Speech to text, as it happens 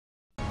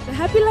The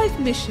Happy Life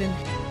Mission.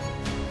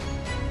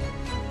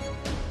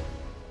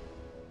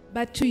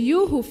 But to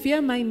you who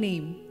fear my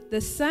name, the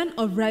Son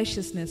of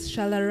Righteousness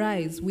shall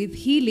arise with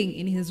healing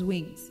in his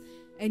wings,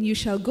 and you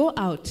shall go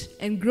out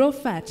and grow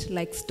fat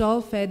like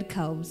stall-fed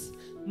calves.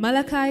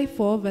 Malachi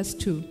 4 verse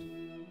 2.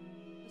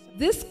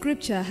 This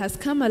scripture has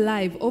come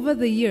alive over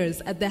the years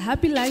at the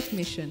Happy Life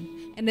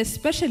Mission, and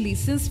especially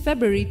since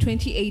February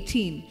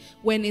 2018,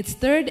 when its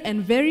third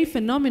and very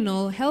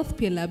phenomenal health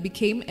pillar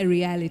became a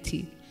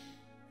reality.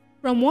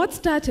 From what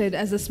started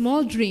as a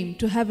small dream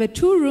to have a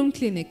 2-room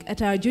clinic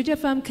at our Juja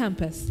Farm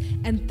campus,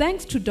 and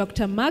thanks to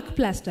Dr. Mark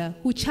Plaster,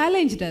 who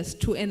challenged us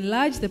to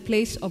enlarge the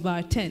place of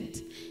our tent,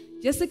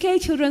 Jessica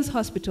Children's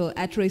Hospital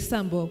at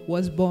Roysambo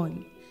was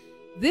born.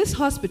 This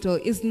hospital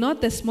is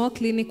not the small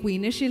clinic we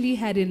initially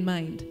had in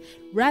mind.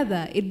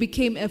 Rather, it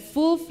became a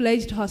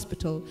full-fledged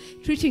hospital,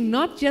 treating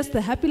not just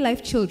the Happy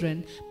Life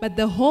children, but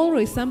the whole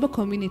Roysambo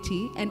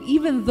community and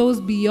even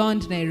those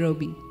beyond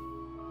Nairobi.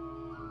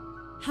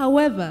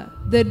 However,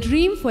 the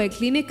dream for a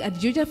clinic at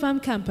Juja Farm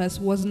campus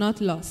was not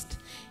lost,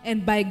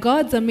 and by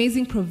God's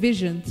amazing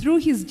provision through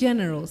his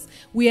generals,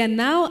 we are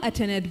now at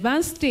an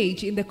advanced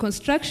stage in the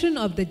construction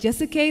of the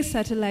Jessica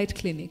Satellite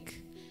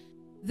Clinic.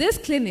 This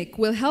clinic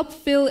will help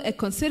fill a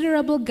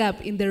considerable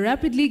gap in the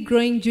rapidly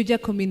growing Juja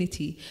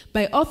community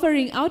by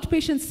offering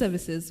outpatient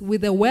services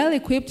with a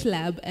well-equipped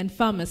lab and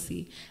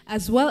pharmacy,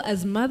 as well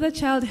as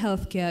mother-child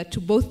healthcare to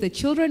both the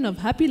children of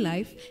Happy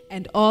Life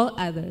and all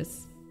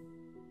others.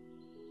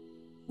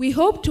 We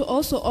hope to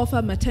also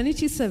offer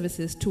maternity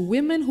services to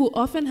women who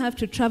often have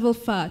to travel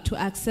far to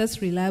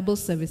access reliable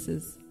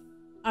services.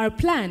 Our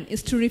plan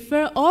is to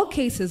refer all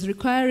cases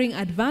requiring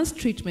advanced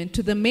treatment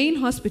to the main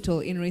hospital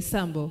in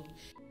Roysambo.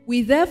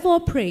 We therefore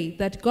pray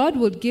that God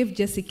would give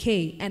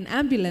Jessica an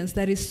ambulance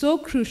that is so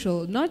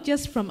crucial, not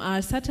just from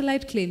our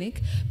satellite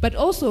clinic, but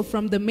also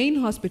from the main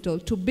hospital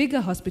to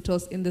bigger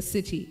hospitals in the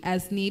city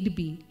as need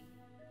be.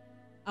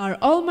 Our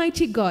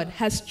Almighty God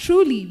has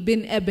truly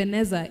been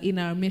Ebenezer in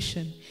our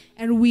mission,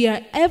 and we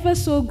are ever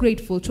so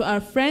grateful to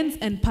our friends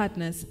and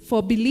partners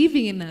for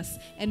believing in us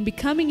and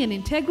becoming an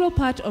integral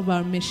part of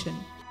our mission.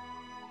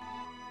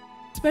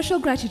 Special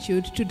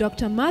gratitude to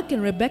Dr. Mark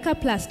and Rebecca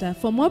Plaster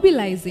for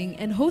mobilizing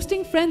and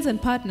hosting friends and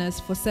partners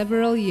for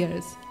several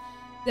years.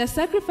 Their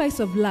sacrifice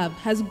of love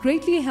has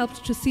greatly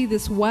helped to see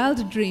this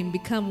wild dream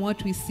become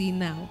what we see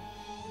now.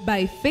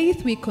 By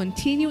faith, we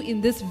continue in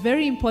this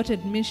very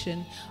important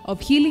mission of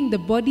healing the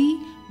body,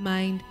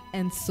 mind,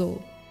 and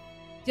soul.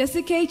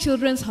 Jessica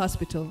Children's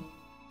Hospital.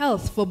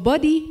 Health for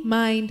body,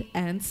 mind,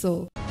 and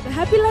soul. The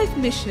Happy Life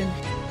Mission.